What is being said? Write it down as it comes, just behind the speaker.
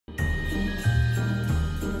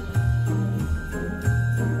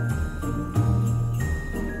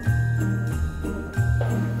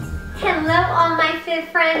Hello all my fit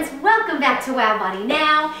friends, welcome back to Wow Body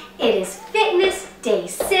Now. It is Fitness Day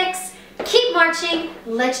 6. Keep marching.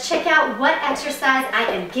 Let's check out what exercise I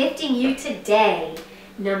am gifting you today.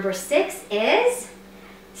 Number 6 is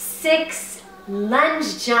 6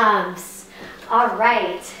 lunge jumps. All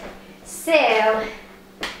right, so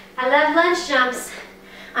I love lunge jumps.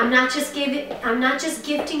 I'm not just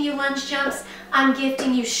gifting you lunge jumps, I'm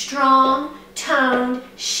gifting you strong, toned,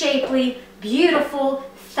 shapely, beautiful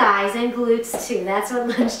thighs and glutes too. That's what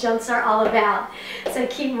lunge jumps are all about. So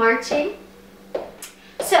keep marching.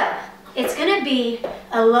 So it's going to be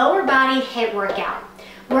a lower body HIIT workout.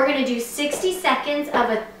 We're going to do 60 seconds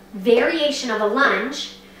of a variation of a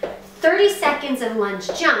lunge, 30 seconds of lunge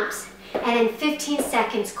jumps, and then 15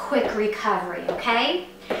 seconds quick recovery, okay?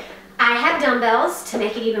 I have dumbbells to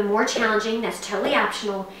make it even more challenging. That's totally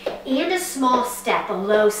optional. And a small step, a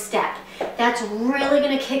low step. That's really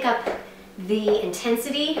going to kick up the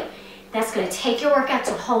intensity. That's going to take your workout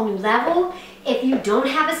to a whole new level. If you don't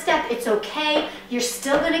have a step, it's okay. You're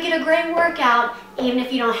still going to get a great workout even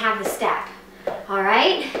if you don't have the step. All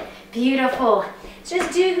right? Beautiful.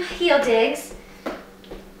 Just do heel digs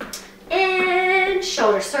and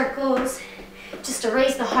shoulder circles just to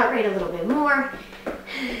raise the heart rate a little bit more.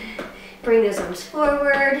 Bring those arms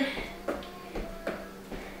forward.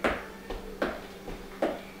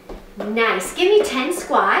 Nice. Give me 10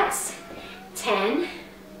 squats. 10,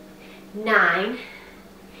 9,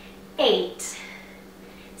 8,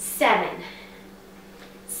 7,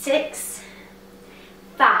 6,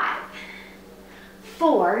 5,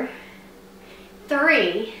 4,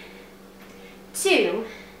 3, 2,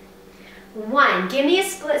 1. Give me a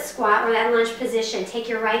split squat or that lunge position. Take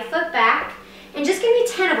your right foot back and just give me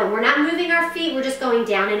 10 of them. We're not moving our feet, we're just going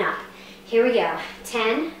down and up. Here we go.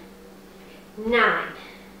 10, 9,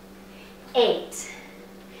 8,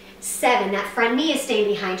 7, that front knee is staying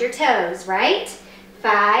behind your toes, right?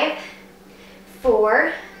 5,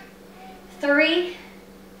 4, 3,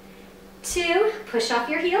 2, push off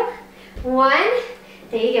your heel. 1,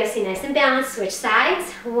 there you go, see, nice and balanced, switch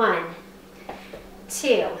sides. 1,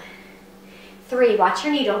 2, 3, watch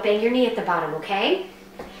your knee, don't bang your knee at the bottom, okay?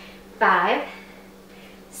 5,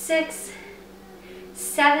 6,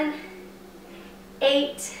 7,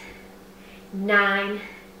 8, 9,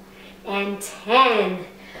 and 10.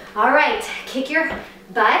 All right, kick your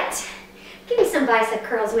butt. Give me some bicep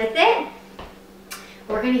curls with it.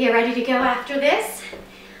 We're gonna get ready to go after this.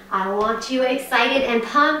 I want you excited and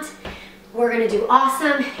pumped. We're gonna do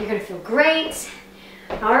awesome. You're gonna feel great.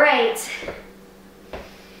 All right.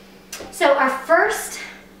 So our first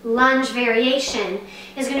lunge variation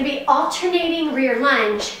is gonna be alternating rear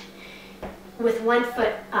lunge with one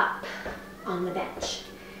foot up on the bench.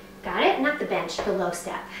 Got it? Not the bench, the low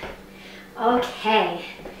step. Okay.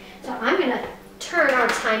 So I'm going to turn our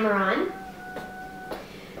timer on.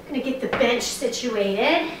 I'm going to get the bench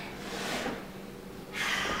situated.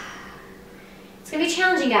 It's going to be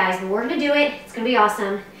challenging, guys, but we're going to do it. It's going to be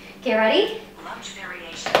awesome. Get ready? Lunge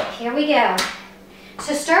variation. Here we go.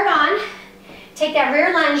 So start on. Take that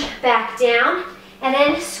rear lunge back down and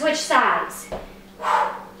then switch sides.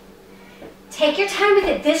 Take your time with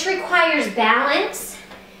it. This requires balance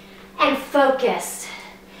and focus.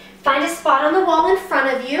 Find a spot on the wall in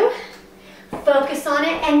front of you, focus on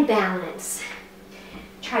it, and balance.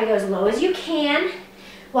 Try to go as low as you can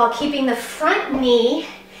while keeping the front knee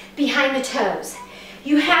behind the toes.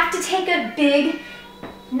 You have to take a big,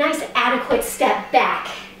 nice, adequate step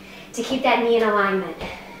back to keep that knee in alignment.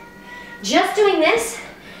 Just doing this,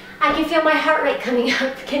 I can feel my heart rate coming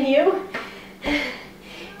up. Can you?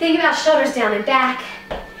 Think about shoulders down and back,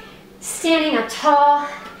 standing up tall,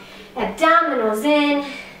 abdominals in.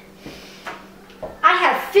 I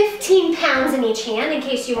have 15 pounds in each hand, in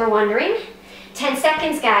case you were wondering. 10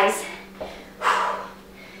 seconds, guys.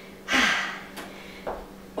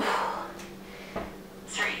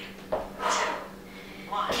 3, 2,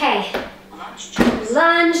 1. Okay.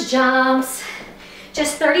 Lunge jumps.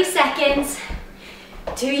 Just 30 seconds.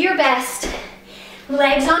 Do your best.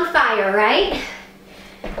 Legs on fire, right?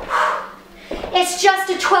 It's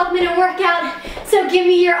just a 12-minute workout, so give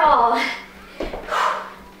me your all.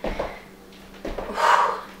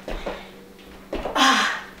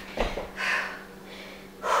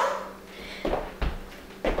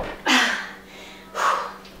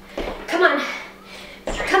 Come on.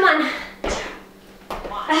 Come on.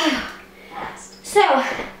 So,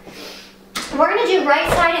 we're going to do right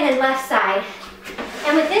side and then left side.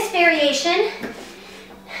 And with this variation,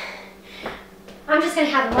 I'm just going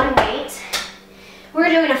to have one weight. We're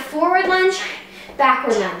doing a forward lunge,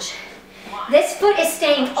 backward lunge. This foot is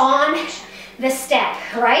staying on the step,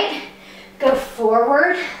 right? Go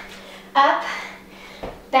forward, up,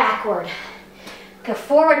 backward. Go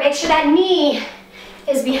forward, make sure that knee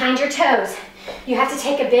is behind your toes. You have to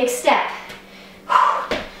take a big step.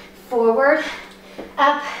 Forward,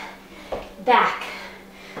 up, back.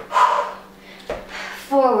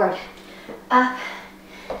 Forward, up,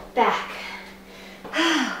 back.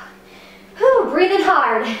 Breathing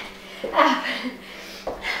hard. Up,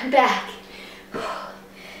 back.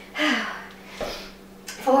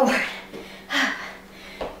 Forward, up,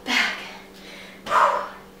 back.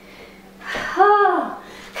 Oh,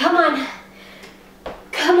 come on.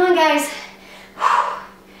 Come on, guys.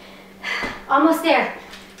 Almost there.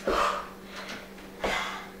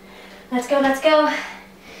 Let's go, let's go.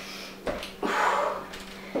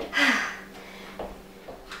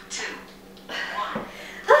 2,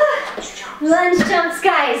 1. Lunge jumps,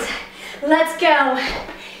 guys. Let's go.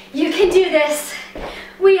 You can do this.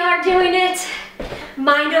 We are doing it.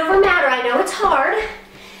 Mind over matter. I know it's hard.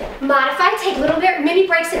 Modify, take little bit mini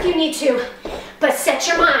breaks if you need to, but set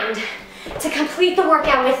your mind to complete the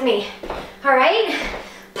workout with me. All right?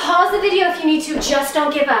 Pause the video if you need to, just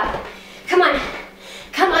don't give up. Come on,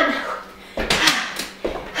 come on.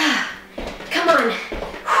 Come on.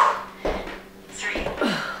 3,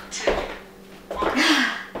 2, 1.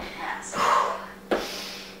 Yes.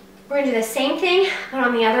 We're gonna do the same thing, but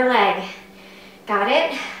on the other leg. Got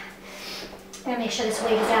it? I'm gonna make sure this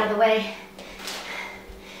weight is out of the way.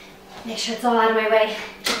 Make sure it's all out of my way.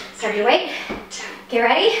 Grab your weight. 2, Get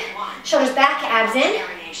ready. 1. Shoulders back, abs in.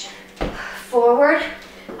 Variation. Forward,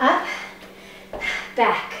 up,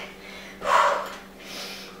 back.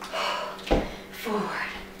 Forward.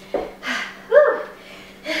 Woo.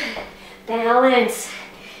 Balance.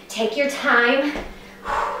 Take your time.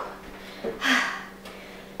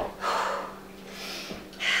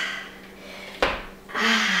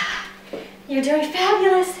 You're doing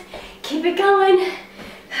fabulous. Keep it going.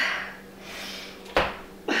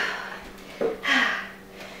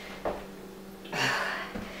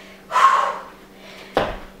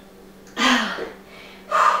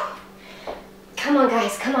 Come on,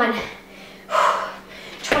 guys, come on.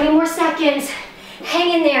 20 more seconds.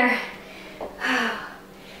 Hang in there.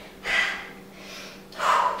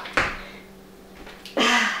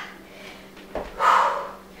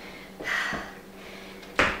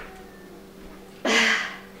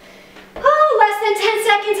 Oh, less than 10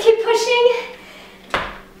 seconds. Keep pushing.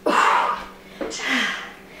 2,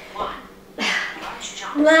 1. Lunge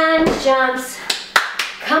jump. Lunge jumps.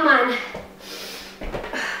 Come on.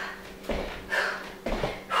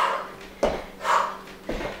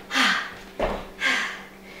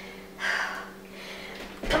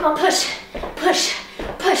 Come on, push, push,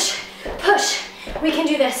 push, push. We can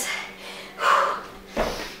do this.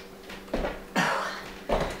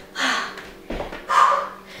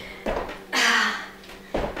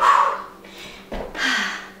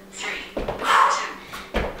 3, 2,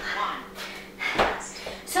 1.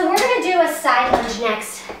 So we're gonna do a side lunge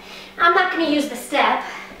next. I'm not gonna use the step.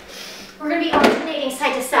 We're gonna be alternating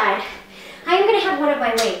side to side. I am gonna have one of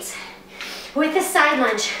my weights. With the side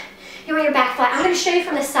lunge, you want your back flat. I'm gonna show you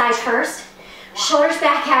from the side first. Shoulders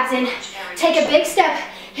back, abs in. Take a big step,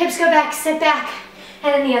 hips go back, sit back,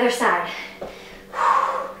 and then the other side.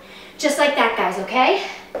 Just like that, guys, okay?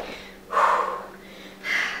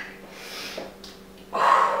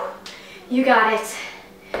 You got it.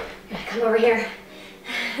 Come over here.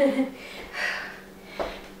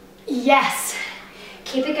 Yes.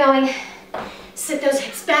 Keep it going. Sit those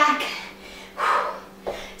hips back.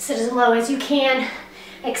 Sit as low as you can.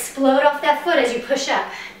 Explode off that foot as you push up.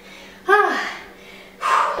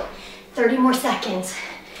 30 more seconds.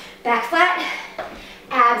 Back flat,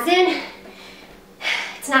 abs in.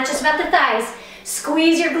 It's not just about the thighs.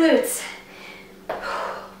 Squeeze your glutes.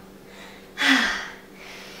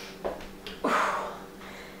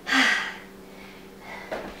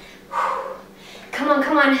 Come on,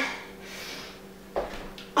 come on.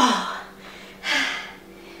 Oh.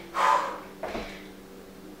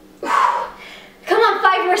 Come on,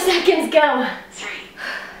 5 more seconds, go. 3,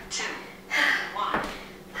 2, 1.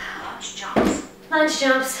 Lunge jumps. Lunge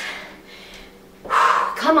jumps.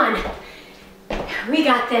 Come on. We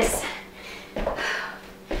got this.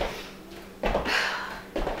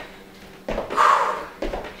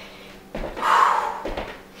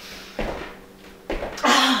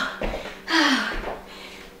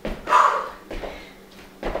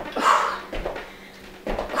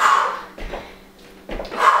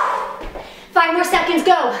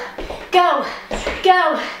 Go, go,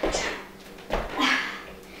 go.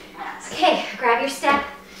 Okay, grab your step.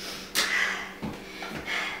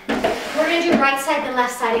 We're gonna do right side then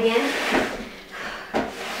left side again.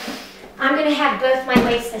 I'm I'm gonna have both my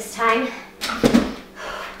weights this time. 3,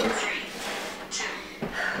 2,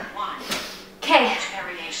 1. Okay,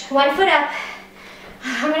 Variation. 1 foot up.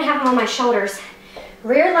 I'm gonna have them on my shoulders.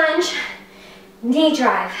 Rear lunge, knee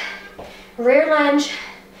drive. Rear lunge,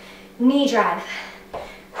 knee drive.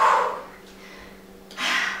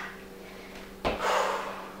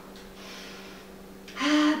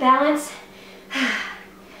 Balance.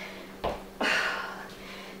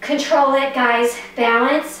 Control it, guys.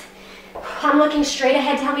 Balance. I'm looking straight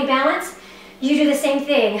ahead. Tell me balance. You do the same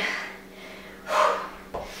thing.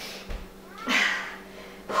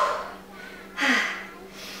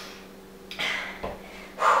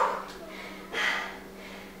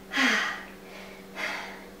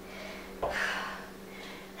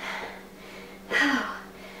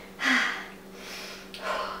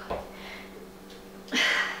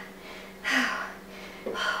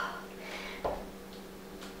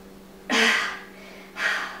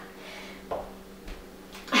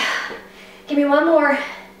 Give me one more.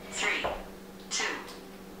 3, 2,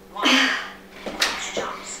 1. Lunge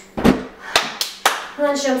jumps.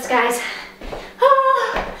 Lunge jumps, guys.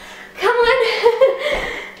 Oh, come on.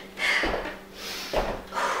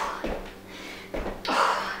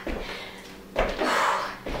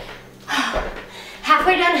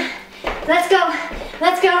 Halfway done. Let's go.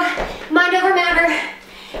 Let's go. Mind over matter.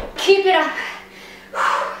 Keep it up.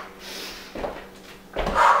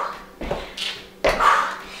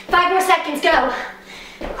 5 more seconds, go.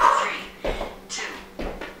 3, 2,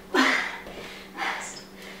 rest.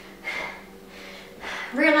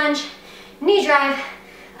 Rear lunge, knee drive,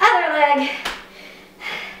 other leg.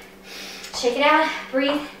 Shake it out,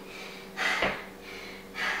 breathe.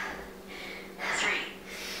 3,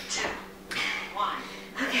 2, 1.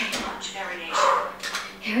 Okay, Lunge variation.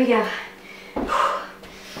 here we go.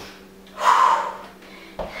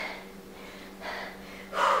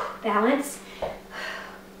 Balance.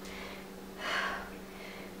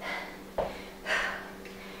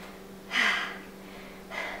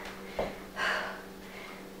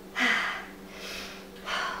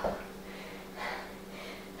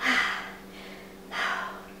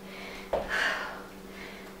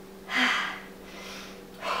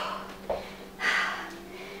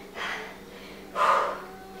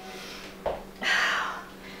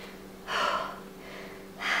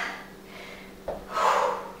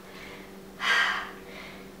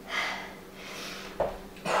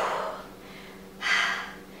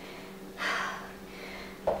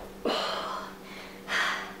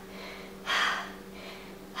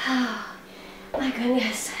 My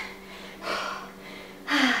goodness.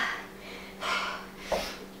 3,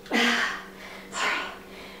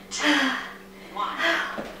 2, 1.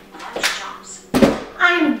 Lunge jumps.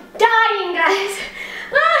 I'm dying, guys.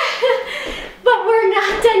 But we're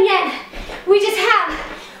not done yet. We just have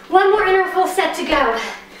one more interval set to go.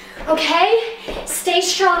 Okay? Stay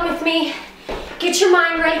strong with me. Get your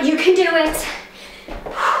mind right. You can do it.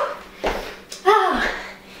 Oh.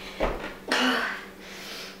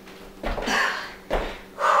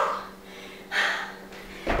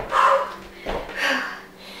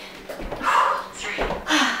 3, 2,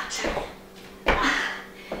 1.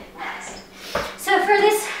 Rest. So for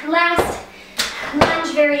this last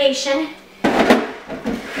lunge variation,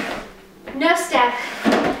 no step,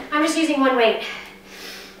 I'm just using one weight.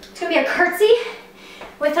 It's gonna be a curtsy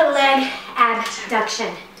with a leg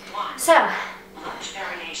abduction. 1. So, Lunge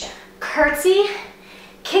variation. curtsy,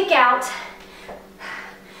 kick out,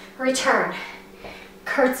 return.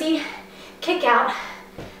 Curtsy, kick out,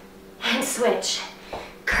 and switch.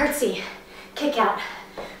 Curtsy, kick out,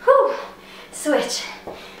 whew, switch.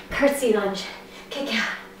 Curtsy lunge, kick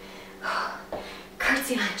out,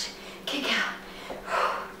 curtsy lunge, kick out,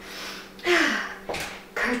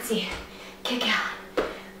 curtsy, kick out.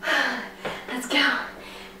 Let's go.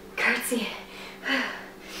 Curtsy.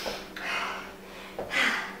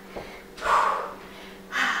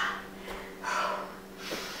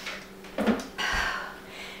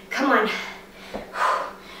 Come on.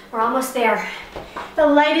 We're almost there. The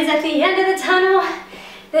light is at the end of the tunnel.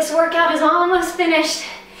 This workout is almost finished.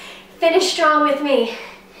 Finish strong with me.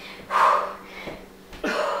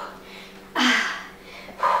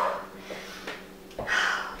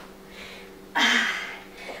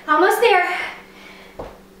 Almost there.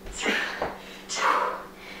 3, 2,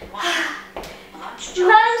 1. Lunge jumps.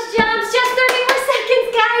 Lunge jumps, just 30 more seconds,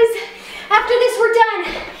 guys. After this, we're done.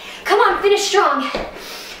 Come on, finish strong.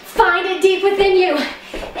 Find it deep within you.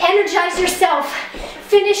 Energize yourself.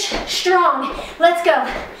 Finish strong. Let's go.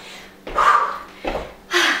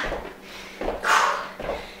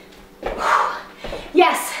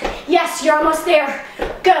 Yes, yes, you're almost there.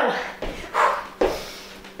 Go.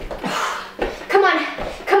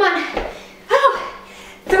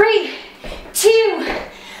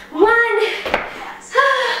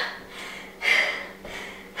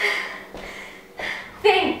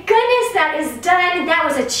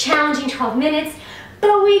 12 minutes,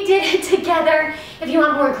 but we did it together. If you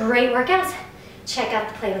want more great workouts, check out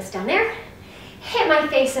the playlist down there. Hit my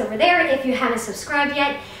face over there if you haven't subscribed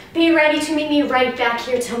yet. Be ready to meet me right back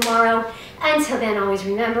here tomorrow. Until then, always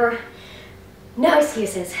remember, no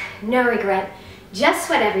excuses, no regret, just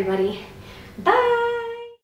sweat everybody. Bye.